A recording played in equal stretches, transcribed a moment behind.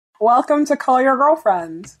Welcome to Call Your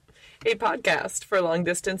Girlfriend. A podcast for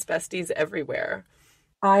long-distance besties everywhere.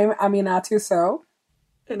 I'm Aminatu So.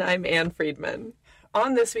 And I'm Ann Friedman.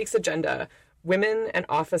 On this week's agenda, women and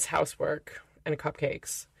office housework and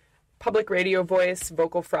cupcakes, public radio voice,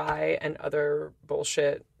 vocal fry, and other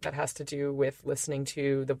bullshit that has to do with listening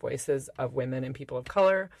to the voices of women and people of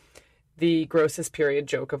color, the grossest period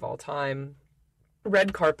joke of all time,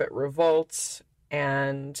 red carpet revolt,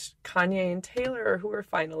 and Kanye and Taylor, who are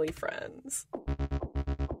finally friends.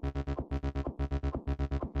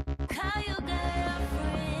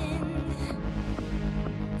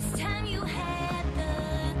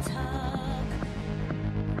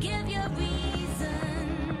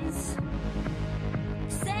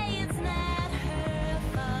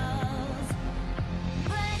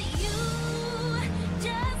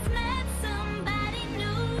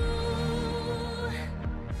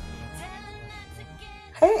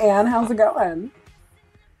 Hey, Anne, how's it going?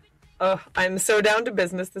 I'm so down to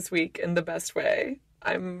business this week in the best way.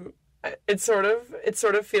 It sort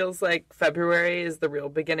of feels like February is the real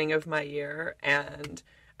beginning of my year, and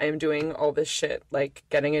I am doing all this shit, like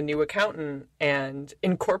getting a new accountant and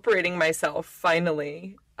incorporating myself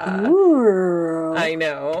finally. Ooh. I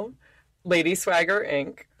know. Lady Swagger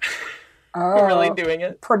Inc. Oh, really doing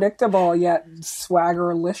it. Predictable yet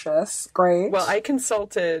swaggerlicious. Great. Well, I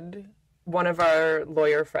consulted one of our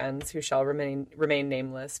lawyer friends who shall remain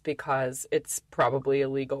nameless because it's probably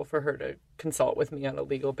illegal for her to consult with me on a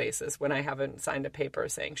legal basis when I haven't signed a paper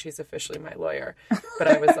saying she's officially my lawyer. But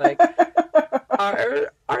I was like,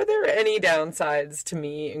 are there any downsides to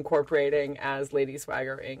me incorporating as Lady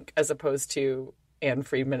Swagger Inc. as opposed to Ann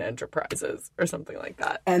Friedman Enterprises or something like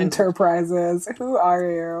that? Enterprises. Who are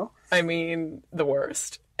you? I mean, the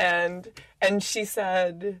worst. And she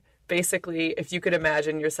said, basically, if you could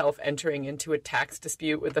imagine yourself entering into a tax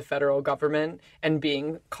dispute with the federal government and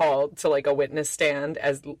being called to like a witness stand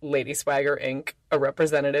as Lady Swagger Inc., a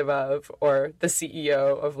representative of, or the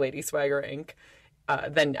CEO of Lady Swagger Inc.,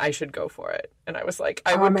 then I should go for it. And I was like,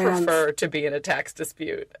 I would prefer to be in a tax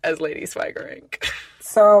dispute as Lady Swagger Inc.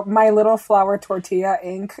 So My Little Flour Tortilla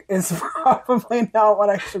Inc. is probably not what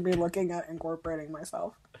I should be looking at incorporating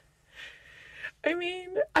myself. I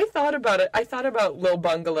mean, I thought about it. I thought about Lil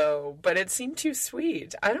Bungalow, but it seemed too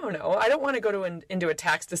sweet. I don't know. I don't want to go into a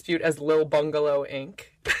tax dispute as Lil Bungalow Inc.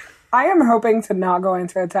 I am hoping to not go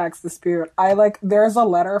into a tax dispute. There's a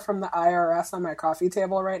letter from the IRS on my coffee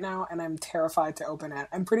table right now, and I'm terrified to open it.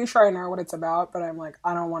 I'm pretty sure I know what it's about, but I'm like,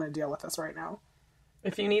 I don't want to deal with this right now.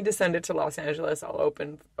 If you need to send it to Los Angeles, I'll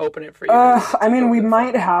open it for you. I mean, we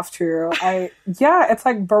might have to. It's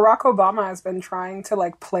like Barack Obama has been trying to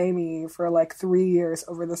like play me for like 3 years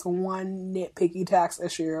over this one nitpicky tax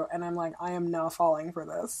issue, and I'm like, I am now falling for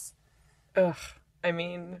this. Ugh. I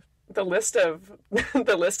mean, the list of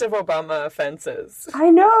Obama offenses. I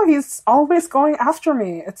know, he's always going after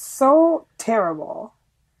me. It's so terrible.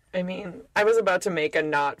 I mean, I was about to make a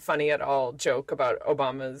not funny at all joke about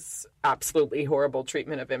Obama's absolutely horrible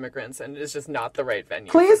treatment of immigrants, and it is just not the right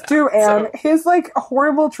venue. Please do, Anne. So, his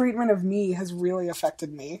horrible treatment of me has really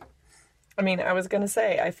affected me. I mean, I was going to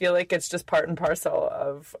say, I feel like it's just part and parcel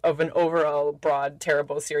of an overall broad,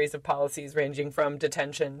 terrible series of policies ranging from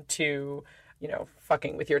detention to,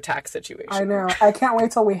 fucking with your tax situation. I know. I can't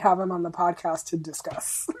wait till we have him on the podcast to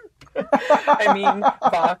discuss. I mean,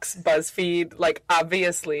 Vox, BuzzFeed,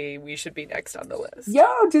 obviously we should be next on the list. Yo,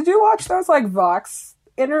 did you watch those, Vox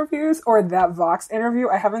interviews or that Vox interview?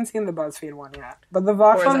 I haven't seen the BuzzFeed one yet, but the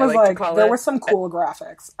Vox one was there were some cool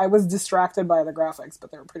graphics. I was distracted by the graphics,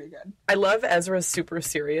 but they were pretty good. I love Ezra's super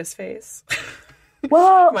serious face.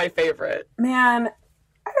 Well, my favorite. Man,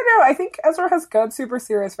 I don't know. I think Ezra has good super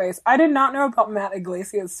serious face. I did not know about Matt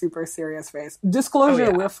Iglesias' super serious face.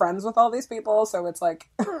 Disclosure, we're friends with all these people, so it's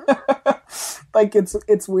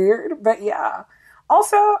it's weird, but yeah.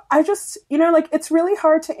 Also, I just, it's really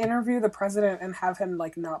hard to interview the president and have him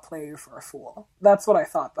not play you for a fool. That's what I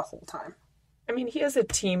thought the whole time. I mean, he has a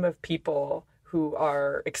team of people who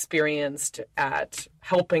are experienced at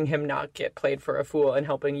helping him not get played for a fool and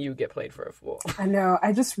helping you get played for a fool. I know.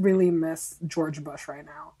 I just really miss George Bush right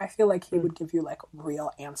now. I feel like he would give you real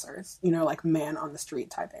answers, man on the street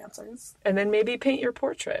type answers. And then maybe paint your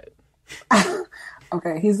portrait.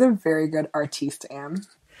 Okay, he's a very good artiste, Anne.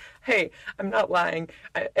 Hey, I'm not lying.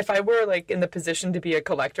 If I were in the position to be a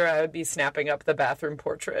collector, I would be snapping up the bathroom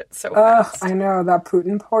portrait so fast. I know, that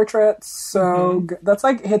Putin portrait, so good. That's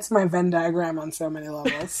hits my Venn diagram on so many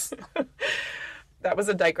levels. That was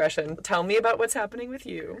a digression. Tell me about what's happening with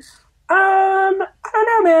you. I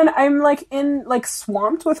don't know, man. I'm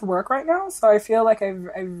swamped with work right now, so I feel like I've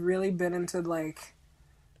really been into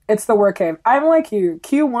It's the work cave. I'm like you.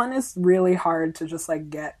 Q1 is really hard to just like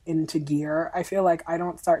get into gear. I feel like I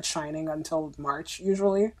don't start shining until March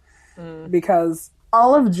usually because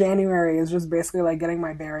all of January is just basically like getting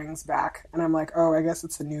my bearings back. And I'm like, oh, I guess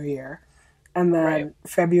it's a new year. And then Right.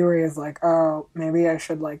 February is like, oh, maybe I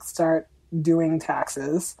should like start doing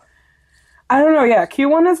taxes. I don't know. Yeah,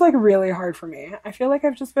 Q1 is like really hard for me. I feel like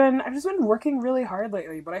I've just been working really hard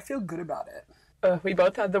lately, but I feel good about it. We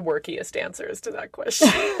both had the workiest answers to that question.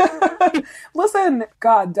 Listen,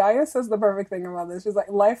 God, Daya says the perfect thing about this. She's like,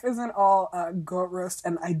 life isn't all goat roast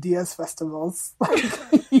and ideas festivals. Like,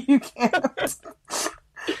 you can't.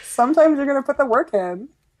 Sometimes you're gonna put the work in.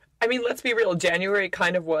 I mean, let's be real. January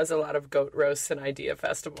kind of was a lot of goat roasts and idea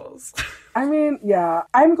festivals. I mean, yeah,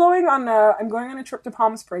 I'm going on a trip to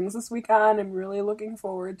Palm Springs this weekend. I'm really looking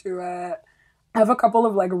forward to it. I have a couple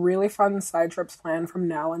of like really fun side trips planned from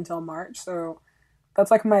now until March, so that's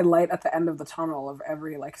like my light at the end of the tunnel of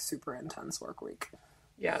every like super intense work week.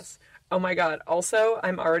 Yes. Oh my God. Also,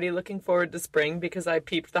 I'm already looking forward to spring because I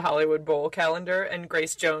peeped the Hollywood Bowl calendar and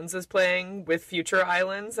Grace Jones is playing with Future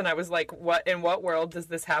Islands. And I was like, what, in what world does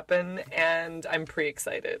this happen? And I'm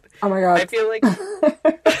pre-excited. Oh my God. I feel like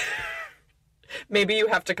maybe you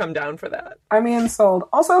have to come down for that. I mean, sold.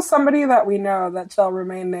 Also, somebody that we know that shall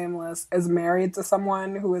remain nameless is married to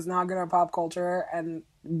someone who is not good at pop culture. And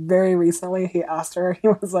very recently, he asked her, he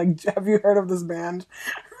was like, have you heard of this band,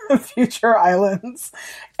 Future Islands?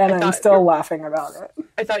 And I'm still laughing about it.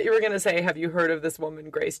 I thought you were going to say, have you heard of this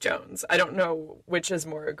woman, Grace Jones? I don't know which is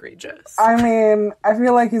more egregious. I mean, I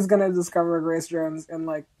feel like he's going to discover Grace Jones in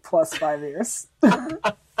like plus 5 years.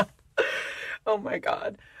 Oh my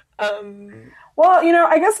God. Well,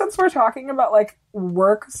 I guess since we're talking about like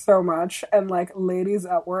work so much and like ladies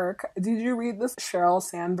at work, did you read this Sheryl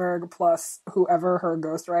Sandberg plus whoever her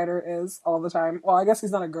ghostwriter is all the time? Well, I guess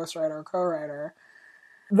he's not a ghostwriter, a co-writer.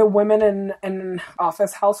 The women in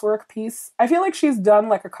office housework piece. I feel like she's done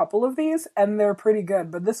like a couple of these and they're pretty good,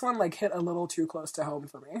 but this one like hit a little too close to home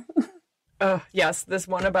for me. Yes, this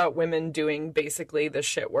one about women doing basically the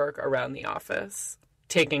shit work around the office.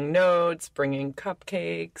 Taking notes, bringing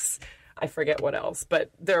cupcakes, I forget what else,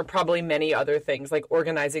 but there are probably many other things like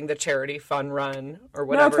organizing the charity fun run or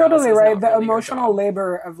whatever. No, totally else is right. not The really emotional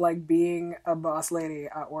labor of like being a boss lady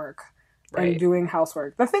at work Right. and doing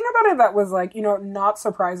housework. The thing about it that was like, not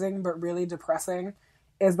surprising but really depressing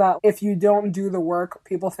is that if you don't do the work,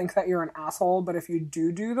 people think that you're an asshole, but if you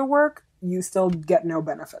do the work, you still get no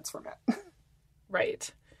benefits from it. Right.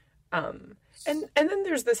 And then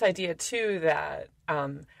there's this idea too that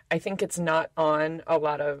I think it's not on a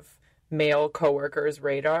lot of male coworkers'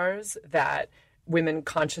 radars that women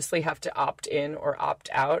consciously have to opt in or opt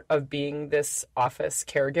out of being this office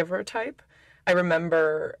caregiver type. I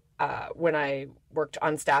remember when I worked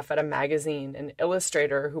on staff at a magazine, an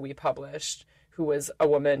illustrator who we published, who was a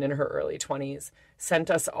woman in her early 20s,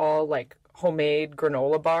 sent us all like homemade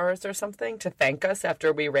granola bars or something to thank us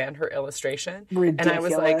after we ran her illustration. Ridiculous. And I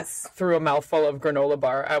was like, through a mouthful of granola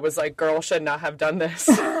bar, I was like, girl should not have done this.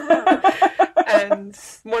 And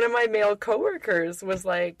one of my male coworkers was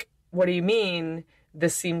like, what do you mean?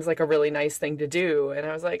 This seems like a really nice thing to do. And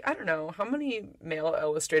I was like, I don't know, how many male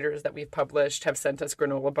illustrators that we've published have sent us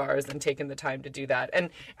granola bars and taken the time to do that? And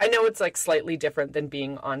I know it's like slightly different than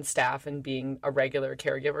being on staff and being a regular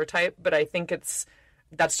caregiver type, but I think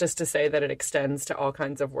that's just to say that it extends to all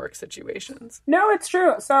kinds of work situations. No, it's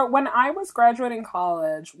true. So when I was graduating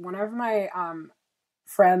college, one of my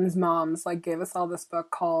friends' moms like gave us all this book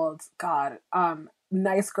called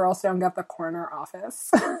Nice Girls Don't Get the Corner Office.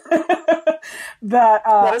 That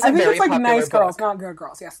is a I think very it's like popular Nice Girls, book. not Good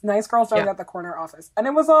Girls. Yes, Nice Girls Don't Get the Corner Office. And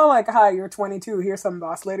it was all like, hi, you're 22, here's some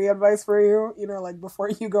boss lady advice for you, like before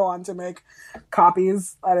you go on to make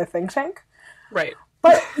copies at a think tank. Right.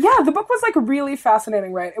 But yeah, the book was like really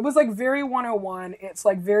fascinating, right? It was like very 101. It's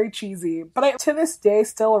like very cheesy, but I to this day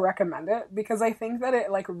still recommend it because I think that it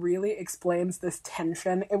like really explains this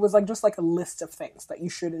tension. It was like just like a list of things that you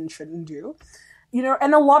should and shouldn't do,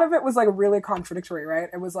 and a lot of it was like really contradictory, right?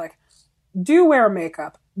 It was like, do wear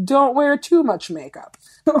makeup, don't wear too much makeup.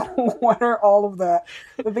 What are all of the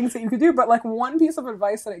things that you could do? But like one piece of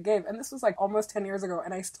advice that it gave, and this was like almost 10 years ago,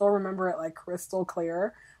 and I still remember it like crystal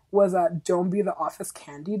clear, was don't be the office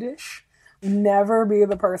candy dish. Never be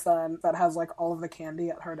the person that has like all of the candy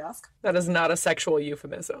at her desk. That is not a sexual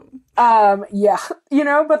euphemism. Yeah,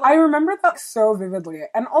 but I remember that so vividly.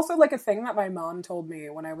 And also like a thing that my mom told me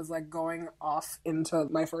when I was like going off into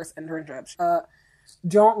my first internship.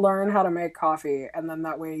 don't learn how to make coffee, and then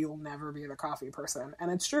that way you'll never be the coffee person.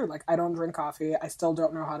 And it's true. Like, I don't drink coffee. I still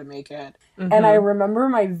don't know how to make it. Mm-hmm. And I remember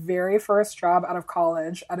my very first job out of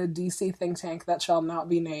college at a DC think tank that shall not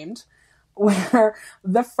be named, where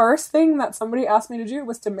the first thing that somebody asked me to do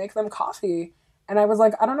was to make them coffee. And I was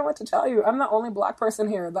like, I don't know what to tell you. I'm the only Black person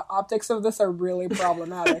here. The optics of this are really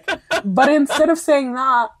problematic. But instead of saying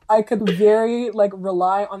that, I could very, like,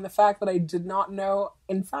 rely on the fact that I did not know,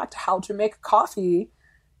 in fact, how to make coffee.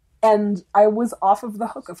 And I was off of the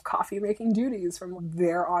hook of coffee making duties from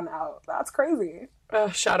there on out. That's crazy.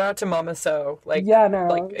 Shout out to Mama So. Like, yeah, no,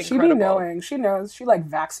 like, she be knowing. She knows. She, like,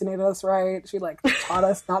 vaccinated us right. She, like, taught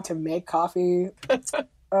us not to make coffee.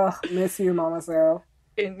 Ugh, miss you, Mama So.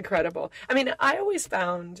 Incredible. I mean, I was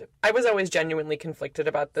always genuinely conflicted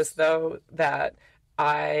about this, though, that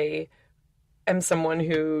I am someone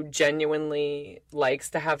who genuinely likes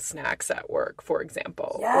to have snacks at work, for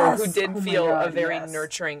example, yes! Or who did oh feel God, a very yes.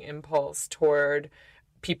 nurturing impulse toward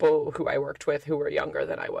people who I worked with who were younger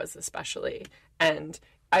than I was, especially. And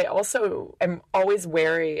I also am always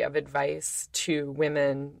wary of advice to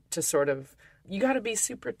women to sort of, you got to be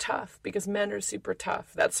super tough because men are super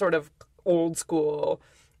tough. That sort of old school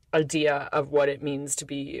idea of what it means to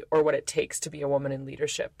be, or what it takes to be a woman in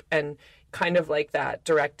leadership, and kind of like that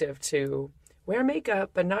directive to wear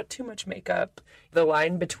makeup but not too much makeup. The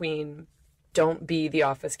line between don't be the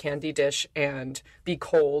office candy dish and be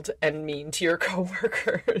cold and mean to your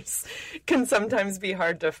coworkers can sometimes be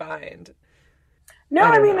hard to find. No,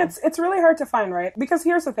 I mean, it's really hard to find, right? Because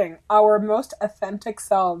here's the thing. Our most authentic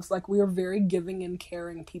selves, like, we are very giving and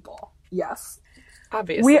caring people. Yes.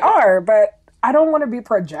 Obviously. We are, but I don't want to be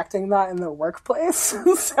projecting that in the workplace.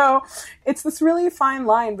 So it's this really fine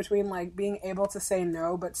line between, like, being able to say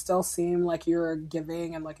no but still seem like you're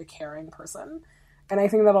giving and, like, a caring person. And I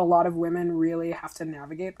think that a lot of women really have to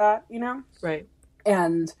navigate that, you know? Right.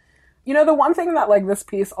 And, you know, the one thing that, like, this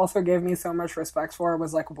piece also gave me so much respect for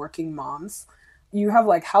was, like, working moms. You have,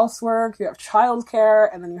 like, housework, you have childcare,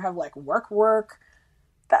 and then you have, like, work.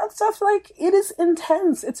 That stuff, like, it is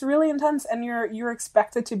intense. It's really intense, and you're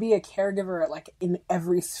expected to be a caregiver, like, in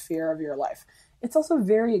every sphere of your life. It's also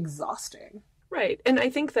very exhausting. Right. And I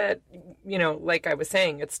think that, you know, like I was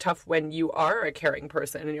saying, it's tough when you are a caring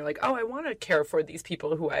person and you're like, oh, I want to care for these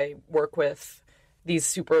people who I work with these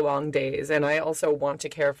super long days. And I also want to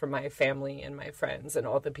care for my family and my friends and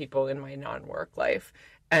all the people in my non-work life.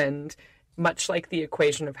 And much like the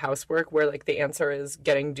equation of housework, where, like, the answer is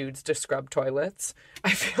getting dudes to scrub toilets,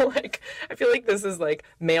 I feel like this is, like,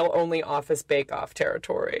 male-only office bake-off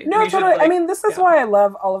territory. No, totally. I mean, this is why I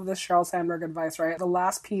love all of this Sheryl Sandberg advice, right? The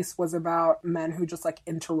last piece was about men who just, like,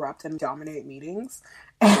 interrupt and dominate meetings.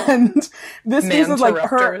 And this piece is, like,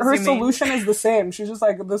 her solution is the same. She's just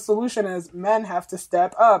like, the solution is men have to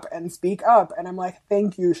step up and speak up. And I'm like,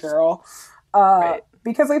 thank you, Sheryl. Right.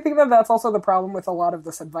 Because I think that that's also the problem with a lot of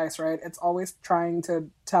this advice, right? It's always trying to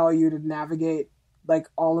tell you to navigate, like,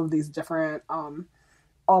 all of these different,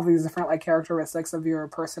 like, characteristics of your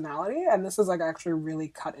personality. And this is, like, actually really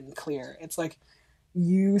cut and clear. It's like,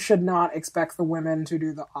 you should not expect the women to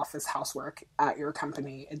do the office housework at your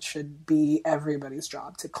company. It should be everybody's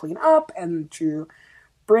job to clean up and to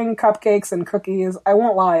bring cupcakes and cookies. I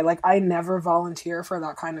won't lie, like, I never volunteer for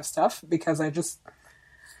that kind of stuff because I just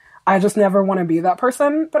never want to be that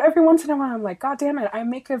person. But every once in a while, I'm like, God damn it, I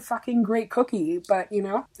make a fucking great cookie. But, you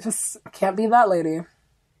know, just can't be that lady.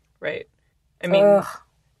 Right. I mean,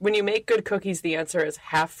 when you make good cookies, the answer is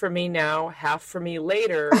half for me now, half for me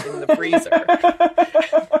later in the freezer.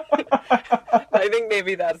 I think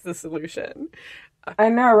maybe that's the solution. I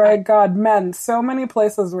know, right? God, men, so many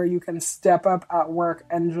places where you can step up at work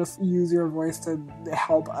and just use your voice to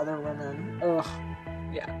help other women. Ugh.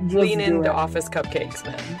 Yeah, just lean into office cupcakes,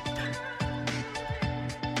 man.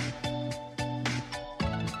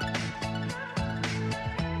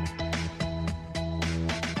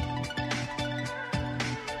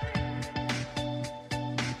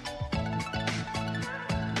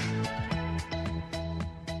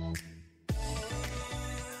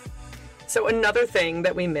 So another thing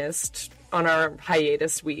that we missed on our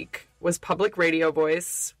hiatus week was Public Radio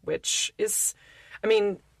Voice, which is, I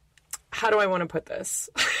mean, how do I want to put this?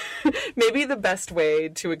 Maybe the best way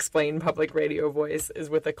to explain Public Radio Voice is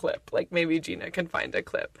with a clip. Like, maybe Gina can find a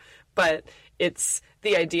clip. But it's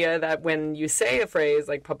the idea that when you say a phrase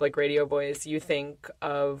like Public Radio Voice, you think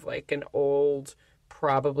of, like, an old,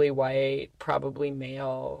 probably white, probably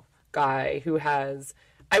male guy who has,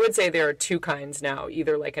 I would say there are two kinds now,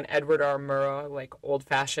 either like an Edward R. Murrow, like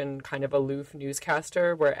old-fashioned kind of aloof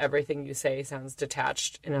newscaster where everything you say sounds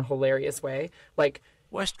detached in a hilarious way, like,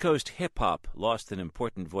 West Coast hip-hop lost an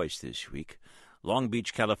important voice this week. Long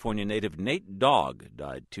Beach, California native Nate Dogg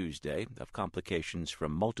died Tuesday of complications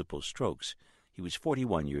from multiple strokes. He was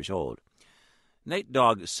 41 years old. Nate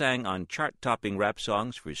Dogg sang on chart-topping rap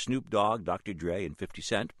songs for Snoop Dogg, Dr. Dre, and 50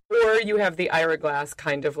 Cent. Or you have the Ira Glass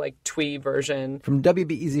kind of like twee version. From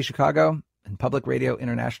WBEZ Chicago and Public Radio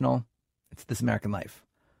International, it's This American Life.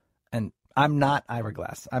 And I'm not Ira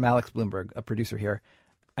Glass. I'm Alex Bloomberg, a producer here.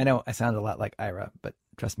 I know I sound a lot like Ira, but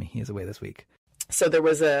trust me, he is away this week. So there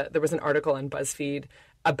was an article on BuzzFeed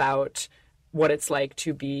about what it's like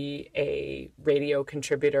to be a radio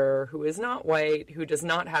contributor who is not white, who does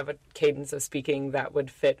not have a cadence of speaking that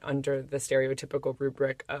would fit under the stereotypical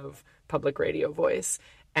rubric of public radio voice.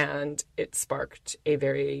 And it sparked a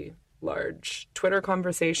very large Twitter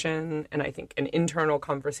conversation, and I think an internal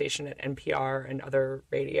conversation at NPR and other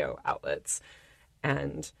radio outlets.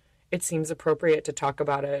 And it seems appropriate to talk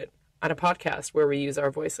about it on a podcast where we use our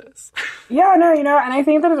voices. Yeah, no, and I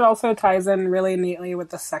think that it also ties in really neatly with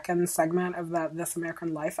the second segment of that This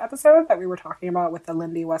American Life episode that we were talking about with the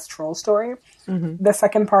Lindy West troll story. Mm-hmm. The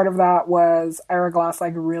second part of that was Ira Glass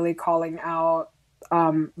really calling out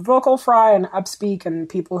vocal fry and upspeak and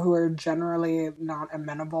people who are generally not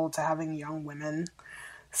amenable to having young women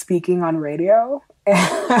speaking on radio.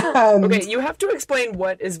 And okay, you have to explain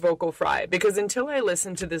what is vocal fry, because until I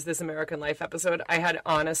listened to this American Life episode, I had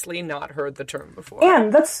honestly not heard the term before.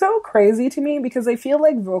 And that's so crazy to me because I feel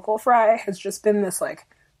like vocal fry has just been this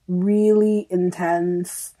really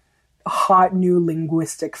intense, hot new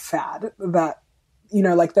linguistic fad that,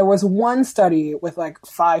 there was one study with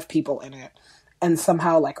 5 people in it and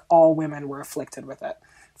somehow all women were afflicted with it.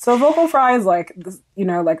 So vocal fry is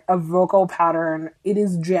a vocal pattern. It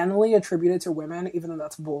is generally attributed to women, even though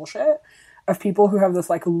that's bullshit, of people who have this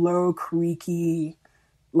low, creaky,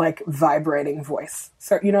 vibrating voice.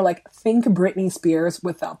 So, think Britney Spears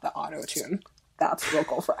without the auto-tune. That's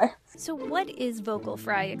vocal fry. So what is vocal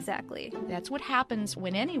fry exactly? That's what happens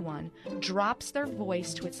when anyone drops their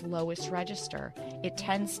voice to its lowest register. It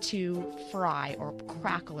tends to fry or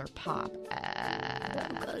crackle or pop.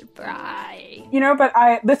 Vocal fry. But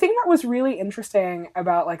the thing that was really interesting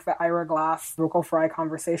about the Ira Glass vocal fry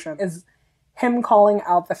conversation is him calling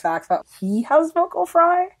out the fact that he has vocal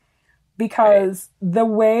fry. Because the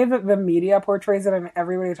way that the media portrays it and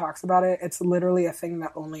everybody talks about it, it's literally a thing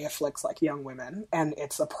that only afflicts young women, and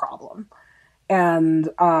it's a problem. And,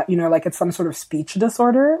 it's some sort of speech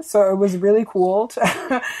disorder. So it was really cool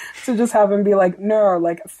to just have him be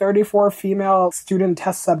no, 34 female student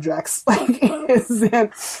test subjects,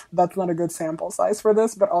 that's not a good sample size for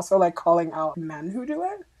this, but also calling out men who do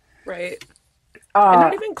it. Right. And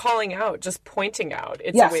not even calling out, just pointing out.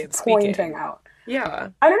 It's a way of speaking. Pointing out. Yeah.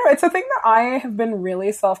 I don't know. It's a thing that I have been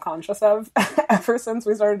really self-conscious of ever since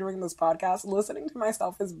we started doing this podcast. Listening to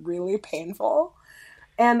myself is really painful.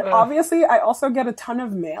 And obviously, I also get a ton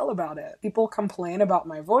of mail about it. People complain about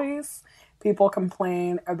my voice. People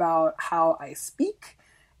complain about how I speak.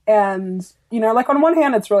 And, on one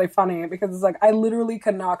hand, it's really funny because it's I literally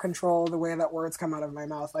could not control the way that words come out of my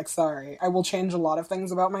mouth. Sorry. I will change a lot of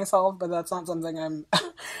things about myself, but that's not something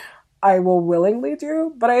I will willingly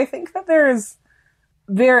do. But I think that there's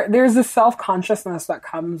a self-consciousness that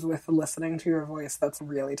comes with listening to your voice that's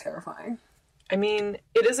really terrifying. I mean,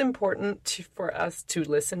 it is important for us to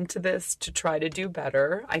listen to this to try to do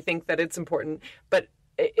better. I think that it's important, but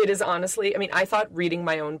it is honestly, I thought reading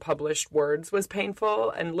my own published words was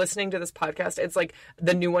painful, and listening to this podcast, it's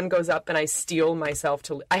the new one goes up and I steel myself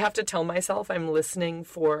I have to tell myself I'm listening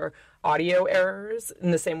for audio errors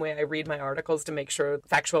in the same way I read my articles to make sure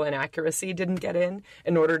factual inaccuracy didn't get in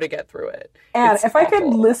order to get through it. And if I could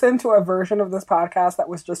listen to a version of this podcast that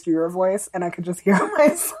was just your voice and I could just hear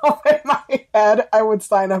myself in my head, I would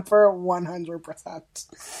sign up for it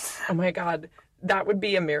 100%. Oh my God. That would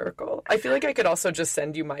be a miracle. I feel like I could also just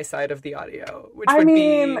send you my side of the audio, which would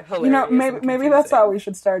be hilarious. Maybe that's how we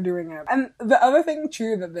should start doing it. And the other thing,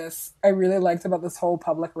 too, that I really liked about this whole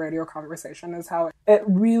public radio conversation is how it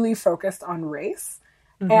really focused on race.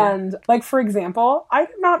 Mm-hmm. And, for example, I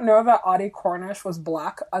did not know that Audie Cornish was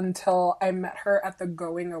Black until I met her at the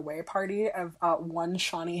going away party of one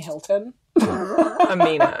Shawnee Hilton.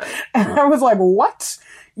 Amina. And I was like, what?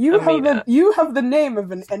 You have the name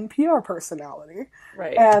of an NPR personality.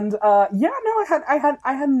 Right. And I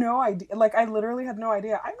had no idea. I literally had no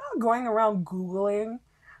idea. I'm not going around Googling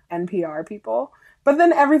NPR people. But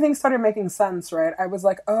then everything started making sense, right? I was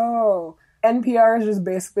like, oh, NPR is just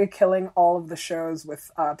basically killing all of the shows with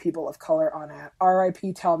people of color on it.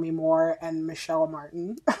 R.I.P. Tell Me More and Michelle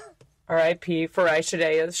Martin. R.I.P. Farai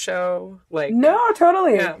Shidea's show. No,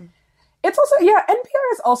 totally. Yeah. It's also, yeah,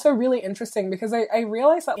 NPR is also really interesting because I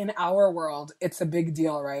realize that in our world, it's a big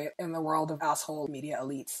deal, right? In the world of asshole media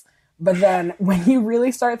elites. But then when you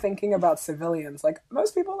really start thinking about civilians, like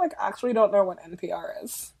most people like actually don't know what NPR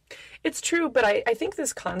is. It's true, but I think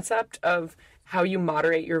this concept of how you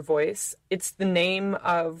moderate your voice, it's the name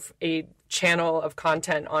of a channel of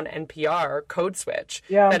content on NPR, Code Switch.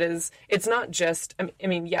 Yeah. That is, it's not just, I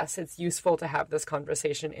mean, yes, it's useful to have this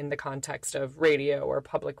conversation in the context of radio or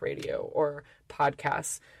public radio or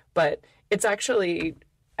podcasts, but it's actually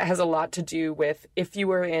has a lot to do with if you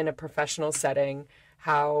were in a professional setting,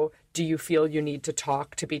 how do you feel you need to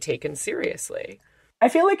talk to be taken seriously? I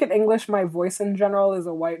feel like in English, my voice in general is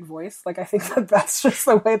a white voice. Like, I think that that's just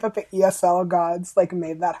the way that the ESL gods, like,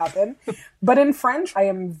 made that happen. But in French, I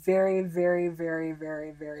am very, very, very, very,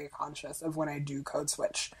 very conscious of when I do code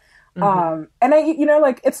switch. And I, you know,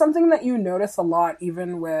 like, it's something that you notice a lot,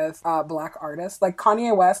 even with Black artists. Like,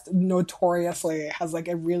 Kanye West notoriously has, like,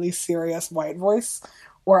 a really serious white voice.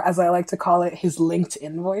 Or as I like to call it, his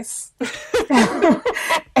LinkedIn voice.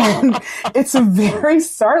 And it's very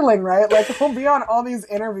startling, right? Like, he'll be on all these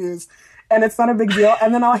interviews and it's not a big deal.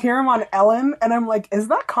 And then I'll hear him on Ellen and I'm like, is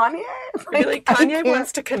that Kanye? Like, Kanye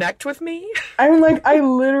wants to connect with me? I'm like, I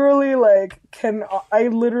literally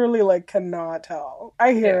cannot tell.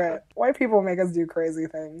 I hear it. White people make us do crazy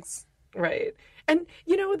things. Right. And,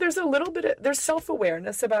 you know, there's a little bit of, there's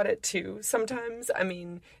self-awareness about it too sometimes. I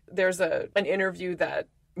mean, there's an interview that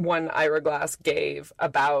one Ira Glass gave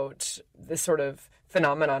about this sort of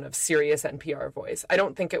phenomenon of serious NPR voice. I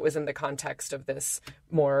don't think it was in the context of this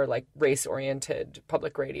more like race-oriented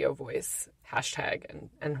public radio voice hashtag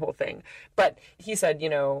and whole thing. But he said, you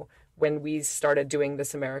know, when we started doing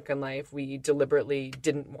This American Life, we deliberately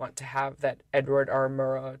didn't want to have that Edward R.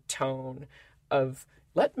 Murrow tone of,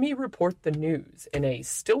 let me report the news in a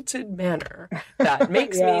stilted manner that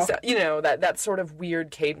makes me, you know, that sort of weird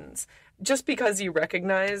cadence. Just because you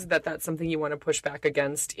recognize that that's something you want to push back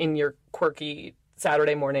against in your quirky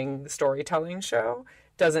Saturday morning storytelling show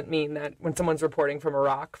doesn't mean that when someone's reporting from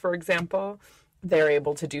Iraq, for example, they're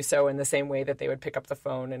able to do so in the same way that they would pick up the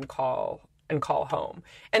phone and call home.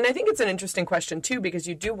 And I think it's an interesting question, too, because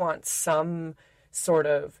you do want some sort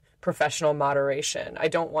of professional moderation. I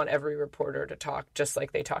don't want every reporter to talk just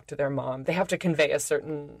like they talk to their mom. They have to convey a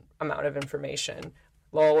certain amount of information.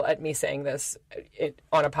 Lol at me saying this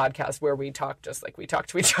on a podcast where we talk just like we talk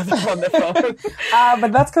to each other on the phone.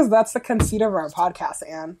 But that's because that's the conceit of our podcast,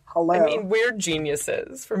 Anne. Hello. I mean, we're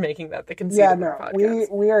geniuses for making that the conceit of our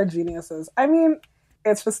podcast. We are geniuses. I mean,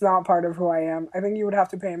 it's just not part of who I am. I think you would have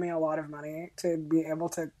to pay me a lot of money to be able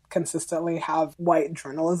to consistently have white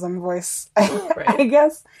journalism voice, I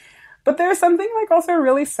guess. But there's something like also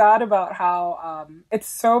really sad about how it's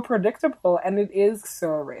so predictable and it is so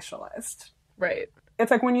racialized. Right. It's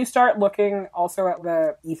like when you start looking also at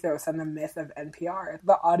the ethos and the myth of NPR,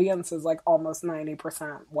 the audience is like almost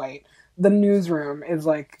 90% white. The newsroom is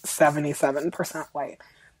like 77% white.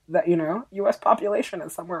 The, you know, U.S. population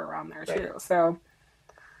is somewhere around there too. Right. So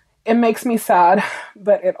it makes me sad,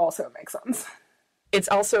 but it also makes sense. It's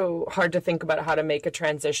also hard to think about how to make a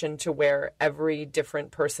transition to where every different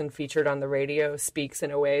person featured on the radio speaks in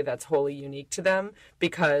a way that's wholly unique to them,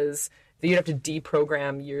 because you'd have to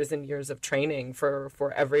deprogram years and years of training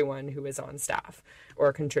for everyone who is on staff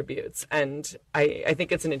or contributes. And I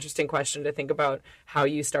think it's an interesting question to think about how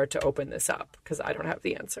you start to open this up, because I don't have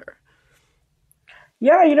the answer.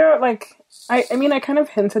 Yeah, you know, like, I mean, I kind of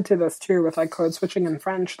hinted to this too with like code switching in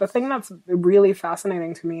French. The thing that's really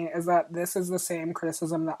fascinating to me is that this is the same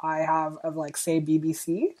criticism that I have of like, say,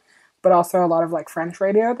 BBC, but also a lot of like French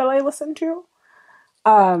radio that I listen to.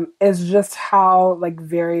 Is just how like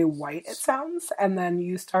very white it sounds, and then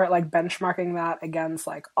you start like benchmarking that against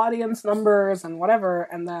like audience numbers and whatever,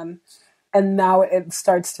 and now it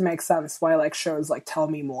starts to make sense why like shows like Tell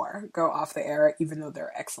Me More go off the air even though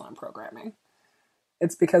they're excellent programming.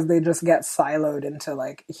 It's because they just get siloed into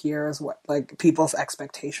like, here's what like people's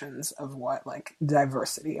expectations of what like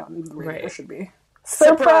diversity on the radio should be.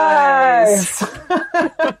 Surprise!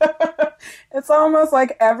 It's almost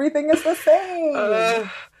like everything is the same.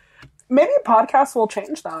 Maybe podcasts will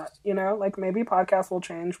change that, you know? Like, maybe podcasts will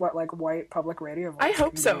change what, like, white public radio voice I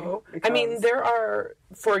hope so. I mean, there are,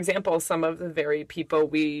 for example, some of the very people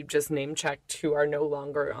we just name-checked who are no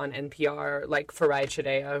longer on NPR, like Farai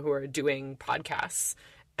Chideya, who are doing podcasts.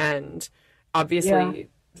 And obviously,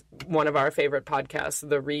 one of our favorite podcasts,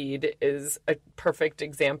 The Read, is a perfect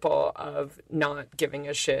example of not giving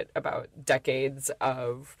a shit about decades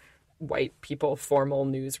of white people formal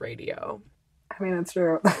news radio. I mean, it's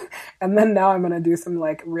true. And then now I'm going to do some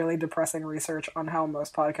like really depressing research on how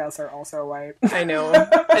most podcasts are also white. I know.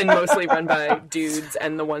 And mostly run by dudes,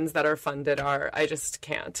 and the ones that are funded are, I just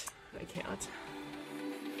can't. I can't.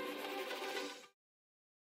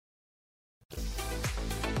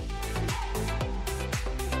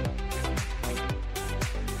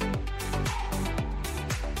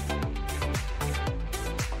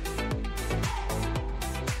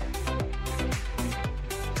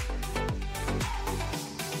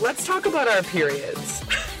 Let's talk about our periods.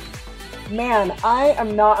 Man, I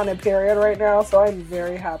am not on a period right now, so I'm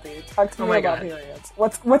very happy. Talk to me about periods.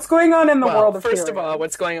 What's going on in the world of periods? First of all,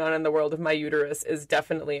 what's going on in the world of my uterus is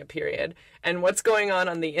definitely a period. And what's going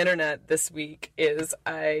on the internet this week is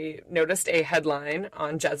I noticed a headline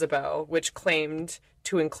on Jezebel which claimed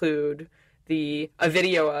to include a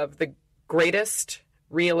video of the greatest,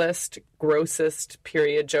 realest, grossest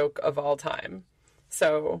period joke of all time.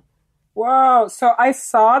 So... Whoa. So I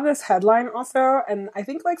saw this headline also, and I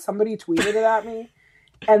think like somebody tweeted it at me,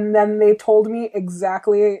 and then they told me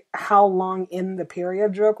exactly how long in the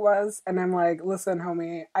period joke was, and I'm like, listen,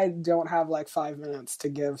 homie, I don't have like 5 minutes to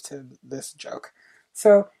give to this joke.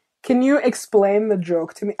 So can you explain the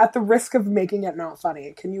joke to me at the risk of making it not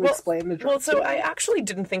funny? Can you explain the joke? Well, so I actually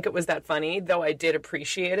didn't think it was that funny, though I did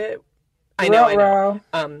appreciate it. I know.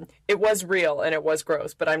 It was real and it was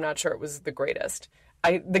gross, but I'm not sure it was the greatest.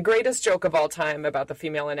 The greatest joke of all time about the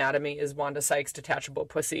female anatomy is Wanda Sykes' detachable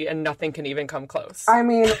pussy, and nothing can even come close. I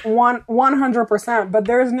mean, 100%, but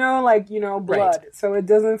there's no, like, blood, right. So it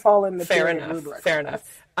doesn't fall in the Fair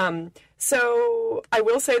enough. So I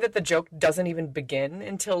will say that the joke doesn't even begin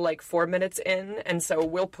until, like, 4 minutes in, and so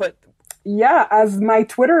we'll put... Yeah, as my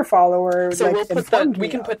Twitter follower, so we'll put we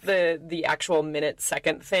can put the actual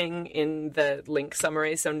minute-second thing in the link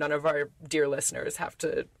summary, so none of our dear listeners have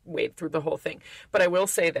to wade through the whole thing. But I will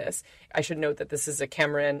say this: I should note that this is a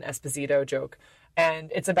Cameron Esposito joke,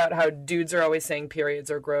 and it's about how dudes are always saying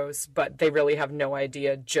periods are gross, but they really have no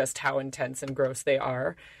idea just how intense and gross they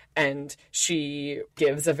are. And she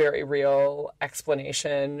gives a very real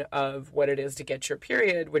explanation of what it is to get your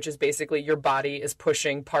period, which is basically your body is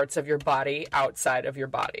pushing parts of your body outside of your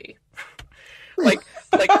body. like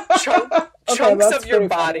chunks of your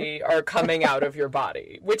body are coming out of your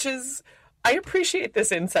body, which is... I appreciate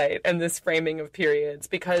this insight and this framing of periods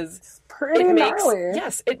because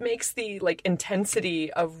it makes the like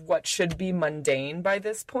intensity of what should be mundane by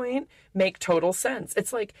this point make total sense.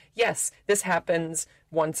 It's like, yes, this happens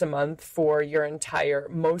once a month for your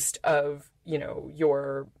most of,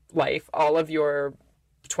 your life, all of your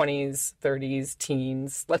 20s, 30s,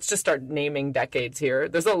 teens. Let's just start naming decades here.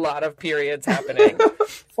 There's a lot of periods happening.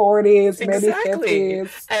 40s, maybe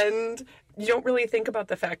 50s. And you don't really think about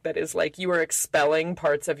the fact that is like you are expelling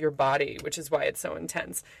parts of your body, which is why it's so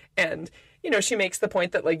intense. And, she makes the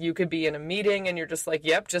point that like you could be in a meeting and you're just like,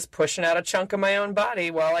 yep, just pushing out a chunk of my own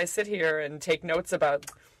body while I sit here and take notes about...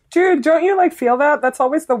 Dude, don't you like feel that? That's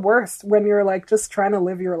always the worst when you're like just trying to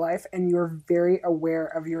live your life and you're very aware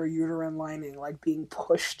of your uterine lining like being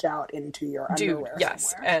pushed out into your underwear.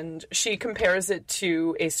 Yes, somewhere. And she compares it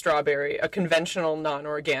to a strawberry, a conventional,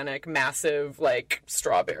 non-organic, massive like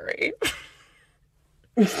strawberry.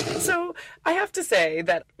 So I have to say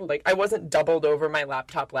that, like, I wasn't doubled over my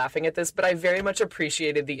laptop laughing at this, but I very much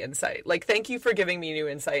appreciated the insight. Like, thank you for giving me new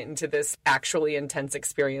insight into this actually intense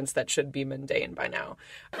experience that should be mundane by now.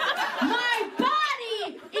 My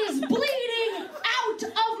body is bleeding out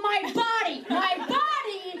of my body. My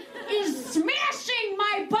body is smashing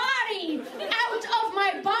my body out of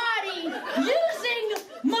my body using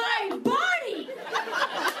my body.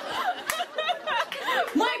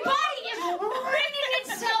 My body is wringing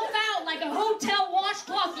itself out like a hotel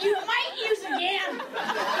washcloth you might use again.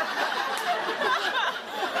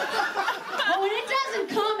 Oh, and it doesn't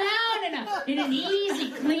come out in an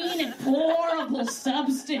easy, clean, and pourable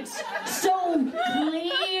substance. So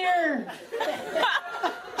clear.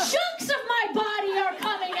 Chunks of my body are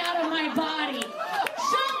coming out of my body.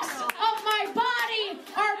 Chunks of my body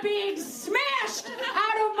are being smashed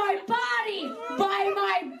out of my body by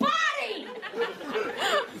my body.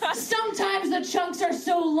 Sometimes the chunks are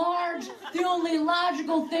so large, the only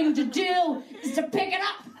logical thing to do is to pick it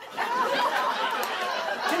up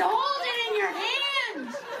and hold it in your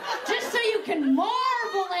hand, just so you can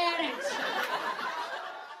marvel at it.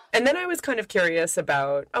 And then I was kind of curious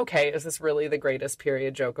about, okay, is this really the greatest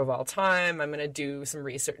period joke of all time? I'm going to do some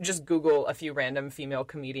research, just Google a few random female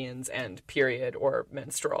comedians and period or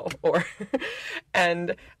menstrual.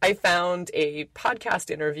 And I found a podcast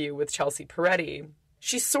interview with Chelsea Peretti,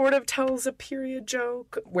 She sort of tells a period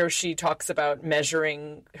joke where she talks about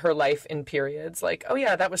measuring her life in periods. Like, oh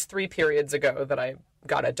yeah, that was 3 periods ago that I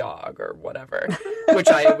got a dog or whatever, which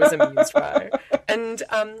I was amused by. And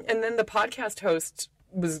then the podcast host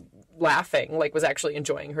was laughing, like was actually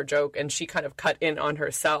enjoying her joke. And she kind of cut in on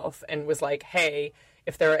herself and was like, hey,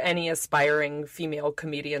 if there are any aspiring female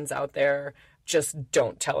comedians out there, just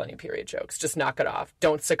don't tell any period jokes. Just knock it off.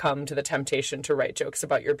 Don't succumb to the temptation to write jokes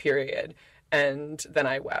about your period. And then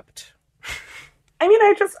I wept. I mean,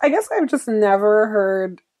 I guess I've just never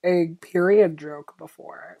heard a period joke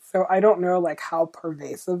before. So I don't know like how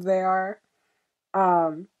pervasive they are.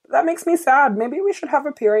 That makes me sad. Maybe we should have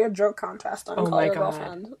a period joke contest on Call Your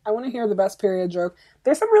Girlfriend. I want to hear the best period joke.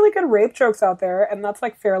 There's some really good rape jokes out there, and that's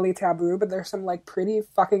like fairly taboo, but there's some like pretty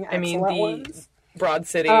fucking excellent ones. Broad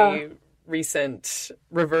City recent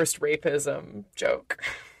reversed rapism joke.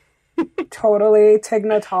 Totally. Tig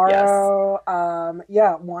Notaro.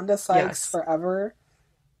 Yes. Wanda Sykes forever.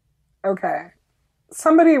 Okay.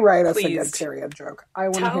 Somebody write us a good period joke. I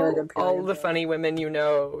want to hear a good period all the joke. funny women you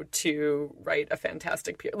know to write a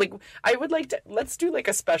fantastic period. Like, I would like to, let's do like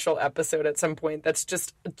a special episode at some point that's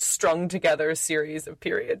just a strung together series of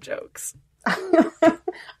period jokes.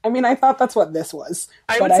 I mean, I thought that's what this was.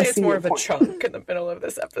 I would say it's more of a chunk in the middle of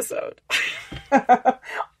this episode.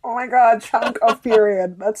 Oh my god, chunk of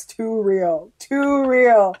period. That's too real. Too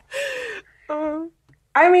real.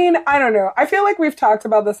 I mean, I don't know. I feel like we've talked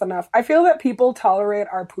about this enough. I feel that people tolerate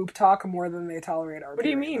our poop talk more than they tolerate our What do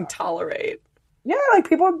you mean, talk. tolerate? Yeah, like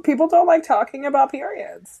people don't like talking about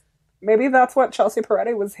periods. Maybe that's what Chelsea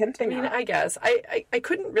Peretti was hinting at. I guess. I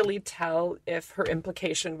couldn't really tell if her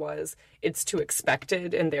implication was it's too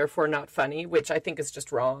expected and therefore not funny, which I think is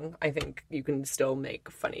just wrong. I think you can still make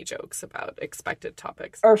funny jokes about expected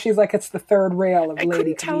topics. Or she's like, it's the third rail of I lady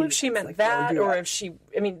couldn't tell if she meant like, that or if she...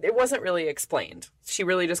 I mean, it wasn't really explained. She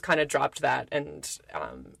really just kind of dropped that and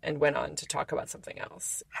went on to talk about something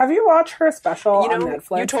else. Have you watched her special on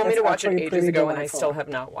Netflix? You told me to watch it actually ages ago delightful. and I still have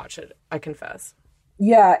not watched it, I confess.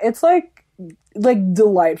 Yeah, it's like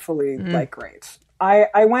delightfully like great.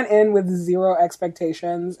 I went in with zero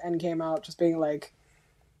expectations and came out just being like,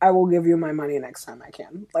 I will give you my money next time I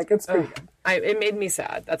can. Like, it's pretty good. It made me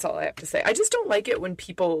sad. That's all I have to say. I just don't like it when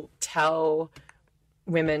people tell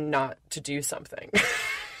women not to do something.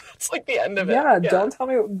 That's like the end of it. Yeah, don't tell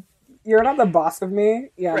me you're not the boss of me.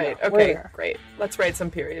 Yeah, right. No, Okay, great. Let's write some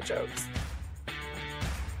period jokes.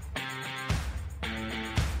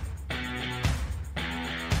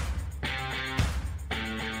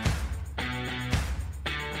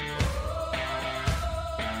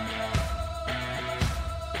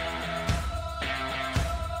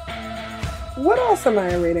 What else am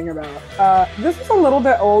I reading about? This is a little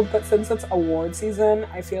bit old, but since it's award season,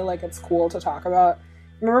 I feel like it's cool to talk about.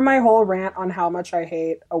 Remember my whole rant on how much I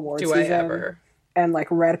hate award season? Do I ever? And like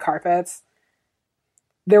red carpets?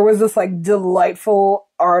 There was this like delightful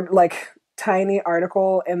tiny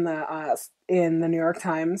article in the New York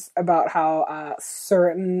Times about how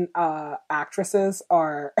certain actresses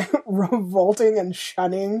are revolting and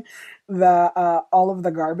shunning the all of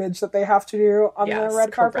the garbage that they have to do on the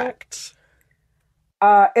red carpet. Correct.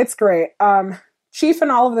 It's great. Chief in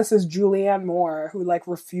all of this is Julianne Moore, who like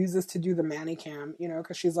refuses to do the manicam,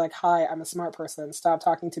 because she's like, hi, I'm a smart person. Stop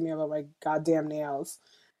talking to me about my goddamn nails.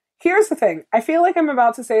 Here's the thing. I feel like I'm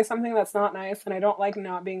about to say something that's not nice, and I don't like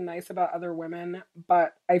not being nice about other women,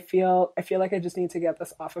 but I feel like I just need to get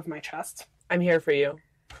this off of my chest. I'm here for you.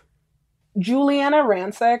 Juliana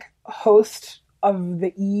Rancic, host of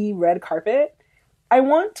the E! Red Carpet, I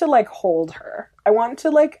want to like hold her. I want to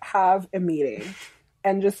like have a meeting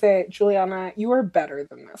and just say, Juliana, you are better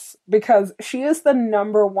than this, because she is the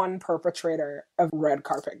number one perpetrator of red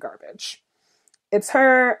carpet garbage. It's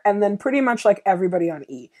her, and then pretty much like everybody on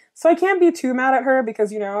E! So I can't be too mad at her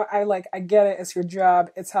because, I get it. It's your job.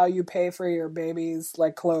 It's how you pay for your babies,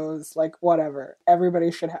 like clothes, like whatever.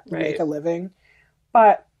 Everybody should make a living.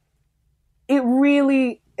 But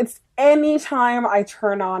it's any time I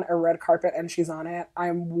turn on a red carpet and she's on it,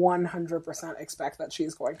 I'm 100% expect that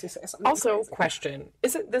she's going to say something Also, crazy. question,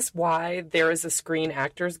 isn't this why there is a Screen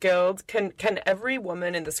Actors Guild? Can every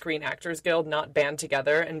woman in the Screen Actors Guild not band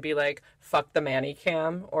together and be like, fuck the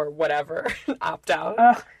manicam or whatever, and opt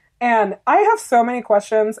out? And I have so many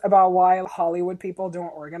questions about why Hollywood people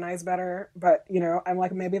don't organize better, but, I'm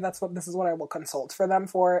like, maybe this is what I will consult for them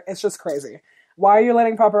for. It's just crazy. Why are you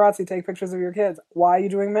letting paparazzi take pictures of your kids? Why are you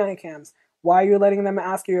doing manicams? Why are you letting them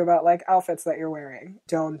ask you about, like, outfits that you're wearing?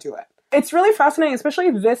 Don't do it. It's really fascinating,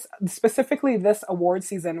 especially specifically this award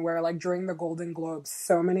season where like during the Golden Globes,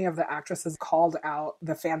 so many of the actresses called out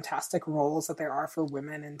the fantastic roles that there are for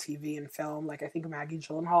women in TV and film. Like I think Maggie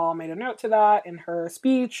Gyllenhaal made a note to that in her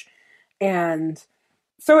speech. And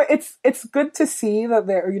so it's good to see that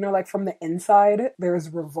there, you know, like from the inside, there's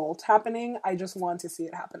revolt happening. I just want to see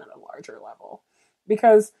it happen at a larger level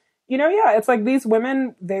because, you know, yeah, it's like these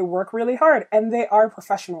women, they work really hard and they are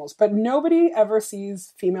professionals, but nobody ever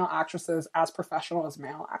sees female actresses as professional as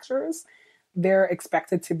male actors. They're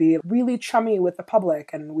expected to be really chummy with the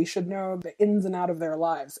public and we should know the ins and out of their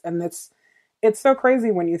lives. And it's so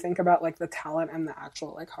crazy when you think about like the talent and the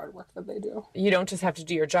actual like hard work that they do. You don't just have to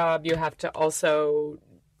do your job, you have to also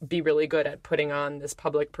be really good at putting on this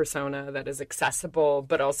public persona that is accessible,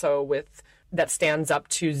 but also that stands up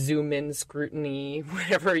to zoom in scrutiny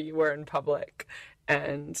whenever you are in public.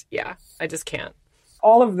 And yeah, I just can't.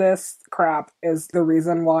 All of this crap is the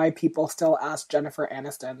reason why people still ask Jennifer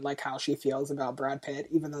Aniston like how she feels about Brad Pitt,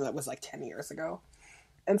 even though that was like 10 years ago.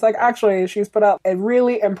 And it's like, actually, she's put out a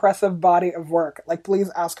really impressive body of work. Like, please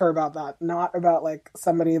ask her about that, not about like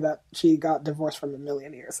somebody that she got divorced from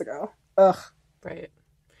 1,000,000 years ago. Ugh. Right.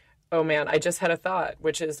 Oh man, I just had a thought,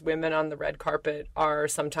 which is women on the red carpet are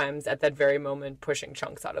sometimes at that very moment pushing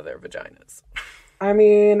chunks out of their vaginas. I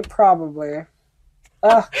mean, probably.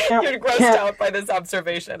 You're grossed out by this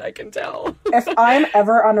observation, I can tell. If I'm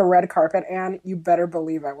ever on a red carpet, Anne, you better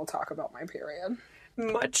believe I will talk about my period.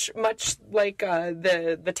 Much like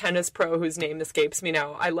the tennis pro whose name escapes me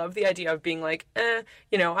now. I love the idea of being like,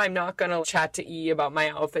 you know, I'm not going to chat to E about my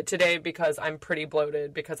outfit today because I'm pretty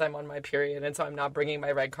bloated because I'm on my period, and so I'm not bringing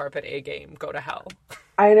my red carpet A game. Go to hell.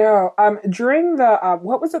 I know. During the,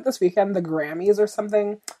 what was it this weekend? The Grammys or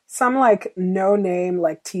something? Some like no-name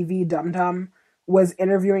like TV dum-dum was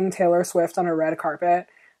interviewing Taylor Swift on a red carpet.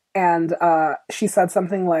 And she said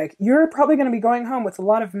something like, "You're probably going to be going home with a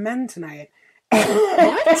lot of men tonight."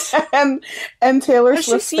 What? and Taylor Has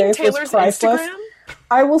Swift's she seen face Taylor's was priceless. Instagram?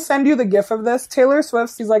 I will send you the gif of this. Taylor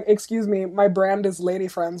Swift, she's like, "Excuse me, my brand is Lady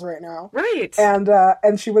Friends right now." Right.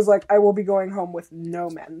 And she was like, "I will be going home with no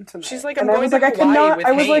men tonight." She's like, "I'm going to Hawaii with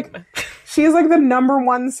Haim." She's like the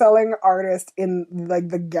 #1 selling artist in like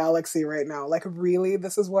the galaxy right now. Like, really,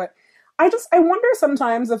 this is what I wonder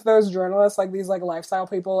sometimes if those journalists, like these like lifestyle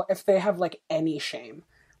people, if they have like any shame.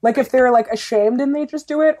 Like if they're like ashamed and they just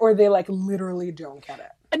do it, or they like literally don't get it.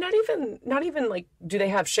 And not even like, do they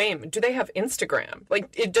have shame? Do they have Instagram?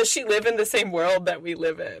 Like, does she live in the same world that we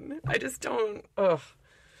live in? I just don't. Ugh.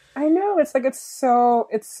 I know, it's like it's so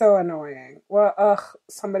annoying. Well,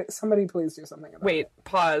 somebody please do something about it. Wait,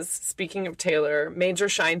 pause. Speaking of Taylor, major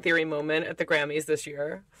Shine Theory moment at the Grammys this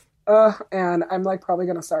year. And I'm like probably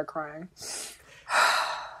gonna start crying.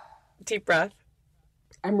 Deep breath.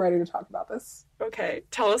 I'm ready to talk about this. Okay,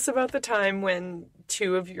 tell us about the time when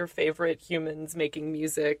two of your favorite humans making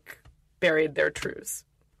music buried their truce.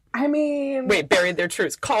 I mean... Wait, buried their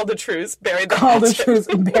truce. Called a truce, buried the Called a hatchet. truce.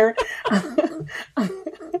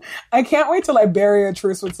 I can't wait till I bury a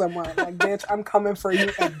truce with someone. Like, bitch, I'm coming for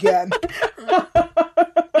you again.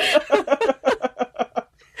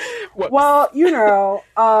 Well, you know,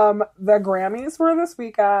 the Grammys were this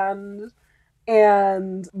weekend,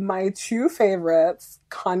 and my two favorites,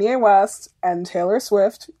 Kanye West and Taylor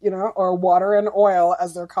Swift, you know, or Water and Oil,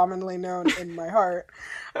 as they're commonly known in my heart,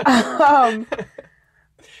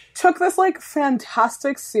 took this like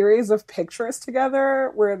fantastic series of pictures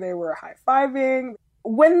together where they were high-fiving.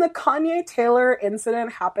 When the Kanye Taylor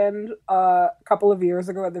incident happened a couple of years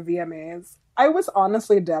ago at the VMAs, I was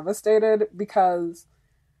honestly devastated because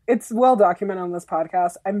it's well documented on this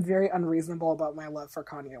podcast. I'm very unreasonable about my love for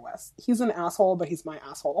Kanye West. He's an asshole, but he's my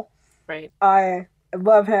asshole. Right. I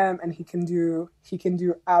love him, and he can do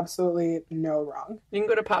absolutely no wrong. You can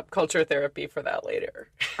go to pop culture therapy for that later.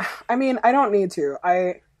 I mean, I don't need to.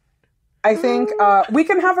 I think we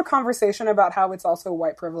can have a conversation about how it's also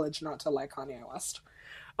white privilege not to like Kanye West.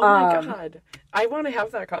 Oh my God. I want to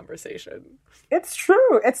have that conversation. It's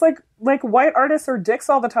true. It's like white artists are dicks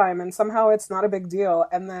all the time, and somehow it's not a big deal.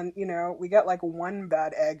 And then, you know, we get like one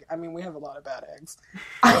bad egg. I mean, we have a lot of bad eggs.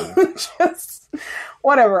 Just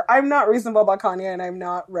whatever. I'm not reasonable about Kanye, and I'm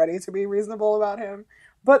not ready to be reasonable about him.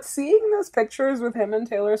 But seeing those pictures with him and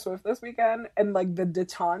Taylor Swift this weekend, and like the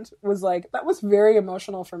detente was like, that was very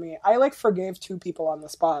emotional for me. I like forgave two people on the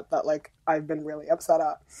spot that like I've been really upset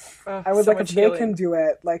at. I was so like, if healing. they can do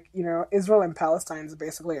it, like, you know, Israel and Palestine is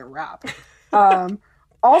basically a wrap.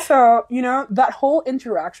 Also, you know, that whole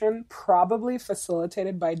interaction probably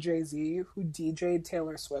facilitated by Jay-Z, who DJ'd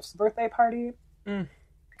Taylor Swift's birthday party.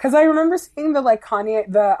 Because I remember seeing the like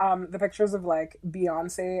Kanye, the pictures of like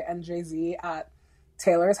Beyonce and Jay-Z at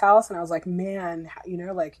Taylor's house, and I was like, man, you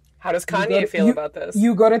know, like, how does Kanye feel about this?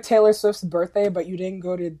 You go to Taylor Swift's birthday, but you didn't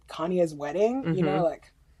go to Kanye's wedding. You know,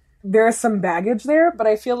 like, there's some baggage there, but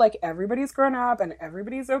I feel like everybody's grown up and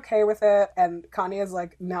everybody's okay with it. And Kanye is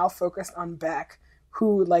like now focused on Beck,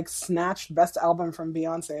 who like snatched Best Album from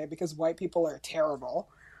Beyonce because white people are terrible.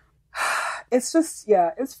 It's just,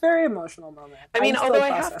 yeah, it's a very emotional moment. I mean, although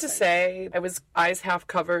I have to say, I was eyes half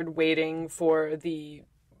covered waiting for the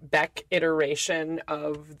Beck iteration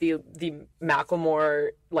of the Macklemore,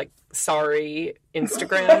 like, sorry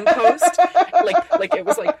Instagram post. Like it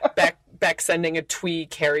was like Beck sending a twee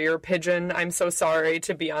carrier pigeon, I'm so sorry,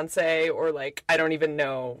 to Beyonce, or like, I don't even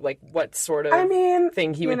know, like, what sort of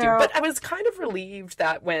thing he would do. But I was kind of relieved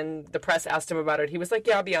that when the press asked him about it, he was like,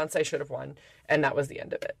 yeah, Beyonce should have won. And that was the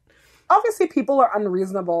end of it. Obviously, people are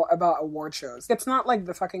unreasonable about award shows. It's not like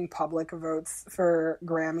the fucking public votes for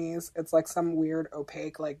Grammys. It's like some weird,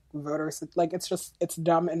 opaque, like, voters. Like, it's just, it's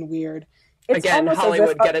dumb and weird. It's again,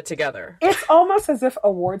 Hollywood, get it together. It's almost as if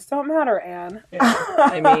awards don't matter, Anne. Yeah.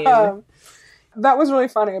 I mean... That was really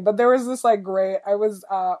funny, but there was this, like, great... I was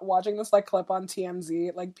watching this, like, clip on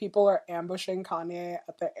TMZ. Like, people are ambushing Kanye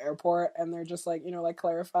at the airport, and they're just, like, you know, like,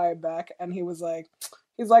 clarify Beck. And he was like...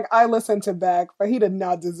 He's like, I listened to Beck, but he did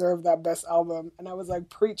not deserve that Best Album. And I was like,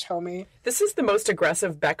 preach, homie. This is the most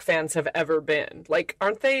aggressive Beck fans have ever been. Like,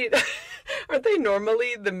 aren't they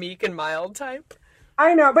normally the meek and mild type?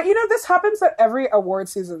 I know, but you know, this happens at every award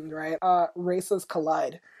season, right? Races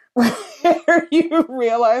collide. Where you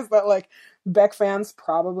realize that, like, Beck fans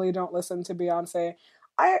probably don't listen to Beyonce.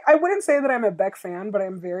 I wouldn't say that I'm a Beck fan, but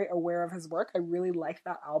I'm very aware of his work. I really like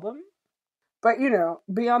that album. But, you know,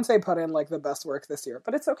 Beyonce put in, like, the best work this year.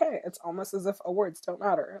 But it's okay. It's almost as if awards don't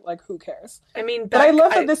matter. Like, who cares? I mean, Beck,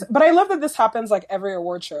 but I love that this happens, like, every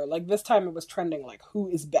award show. Like, this time it was trending, like, who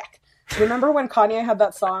is Beck? Remember when Kanye had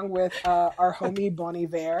that song with our homie Bon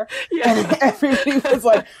Iver? Yeah. And everybody was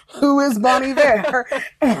like, who is Bon Iver?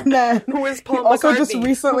 And then who is Paul also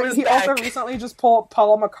McCartney? Also recently just pulled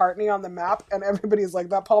Paul McCartney on the map, and everybody's like,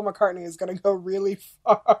 that Paul McCartney is going to go really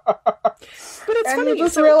far. But it's funny. You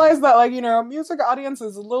just realize that, like, you know, music audience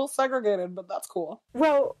is a little segregated, but that's cool.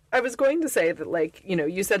 Well, I was going to say that, like, you know,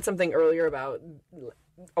 you said something earlier about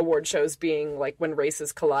award shows being like when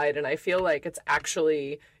races collide, and I feel like it's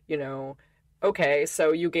actually, you know, okay,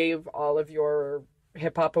 so you gave all of your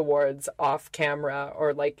hip hop awards off camera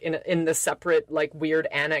or like in the separate like weird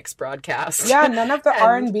annex broadcast. Yeah, none of the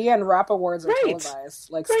R&B and rap awards are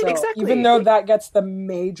televised. Like, still, exactly. Even though that gets the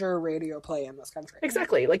major radio play in this country.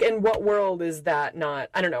 Exactly. Like, in what world is that not?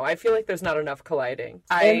 I don't know. I feel like there's not enough colliding.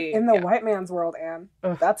 In the white man's world, Anne.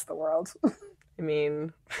 Ugh. That's the world. I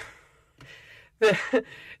mean,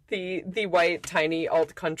 the white tiny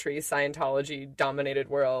alt country Scientology dominated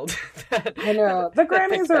world. I know the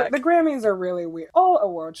Grammys are really weird. All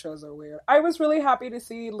award shows are weird. I was really happy to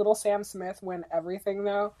see Little Sam Smith win everything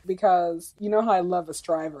though, because you know how I love a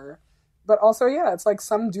striver. But also, yeah, it's like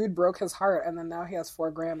some dude broke his heart and then now he has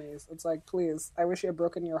 4 Grammys. It's like, please, I wish you had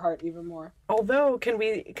broken your heart even more. Although, can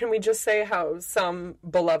we just say how some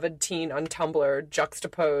beloved teen on Tumblr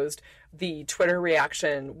juxtaposed the Twitter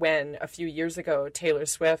reaction when a few years ago Taylor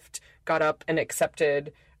Swift got up and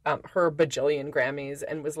accepted her bajillion Grammys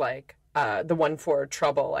and was like, the one for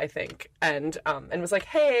Trouble, I think, and was like,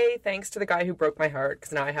 hey, thanks to the guy who broke my heart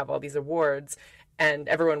because now I have all these awards. And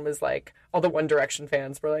everyone was like, all the One Direction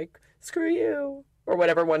fans were like, screw you, or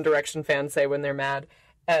whatever One Direction fans say when they're mad.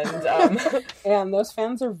 And and those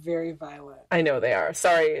fans are very violent. I know they are.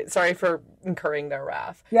 Sorry for incurring their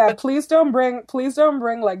wrath. Yeah, but please don't bring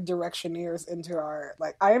like Directioneers into our,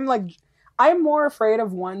 like, I'm more afraid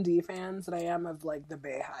of 1D fans than I am of like the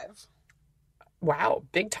Bayhive. Wow,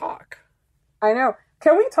 big talk. I know.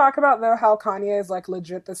 Can we talk about, though, how Kanye is, like,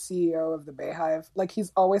 legit the CEO of the Bayhive? Like,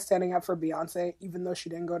 he's always standing up for Beyonce, even though she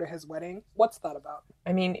didn't go to his wedding. What's that about?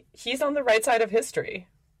 I mean, he's on the right side of history.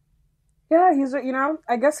 Yeah, he's, you know,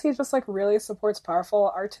 I guess he just, like, really supports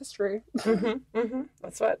powerful artistry.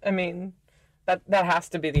 That's what, I mean, that has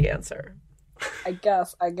to be the answer. I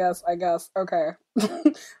guess. Okay.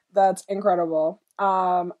 That's incredible.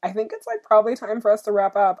 I think it's like probably time for us to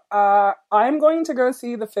wrap up. I'm going to go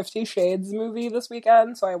see the 50 Shades movie this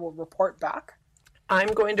weekend, so I will report back. I'm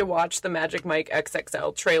going to watch the Magic Mike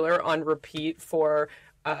XXL trailer on repeat for,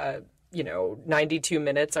 92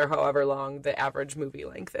 minutes or however long the average movie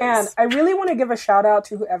length is. And I really want to give a shout out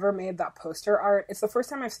to whoever made that poster art. It's the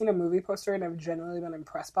first time I've seen a movie poster and I've genuinely been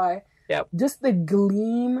impressed by. Yep. Just the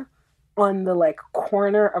gleam on the like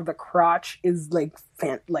corner of the crotch is like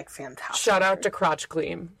fantastic. Shout out to Crotch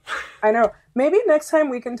Gleam. I know. Maybe next time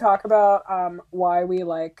we can talk about why we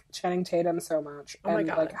like Channing Tatum so much and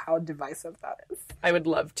like how divisive that is. I would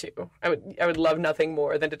love to. I would love nothing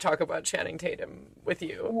more than to talk about Channing Tatum with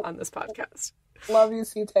you on this podcast. Love you,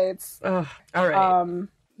 C-Tates. All right.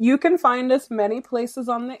 You can find us many places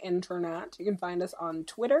on the internet. You can find us on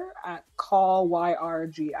Twitter at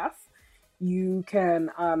CallYRGF. You can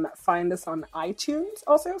find us on iTunes.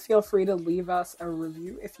 Also, feel free to leave us a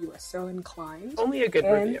review if you are so inclined. Only a good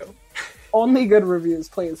review. Only good reviews,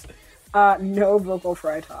 please. No vocal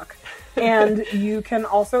fry talk. And you can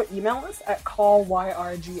also email us at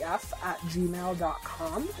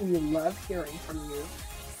callyrgf@gmail.com. We love hearing from you.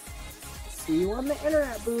 See you on the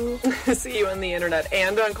internet, boo. See you on the internet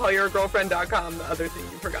and on callyourgirlfriend.com, the other thing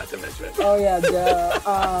you forgot to mention. Oh, yeah,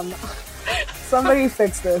 duh. Somebody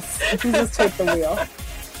fix this. Jesus, take the wheel.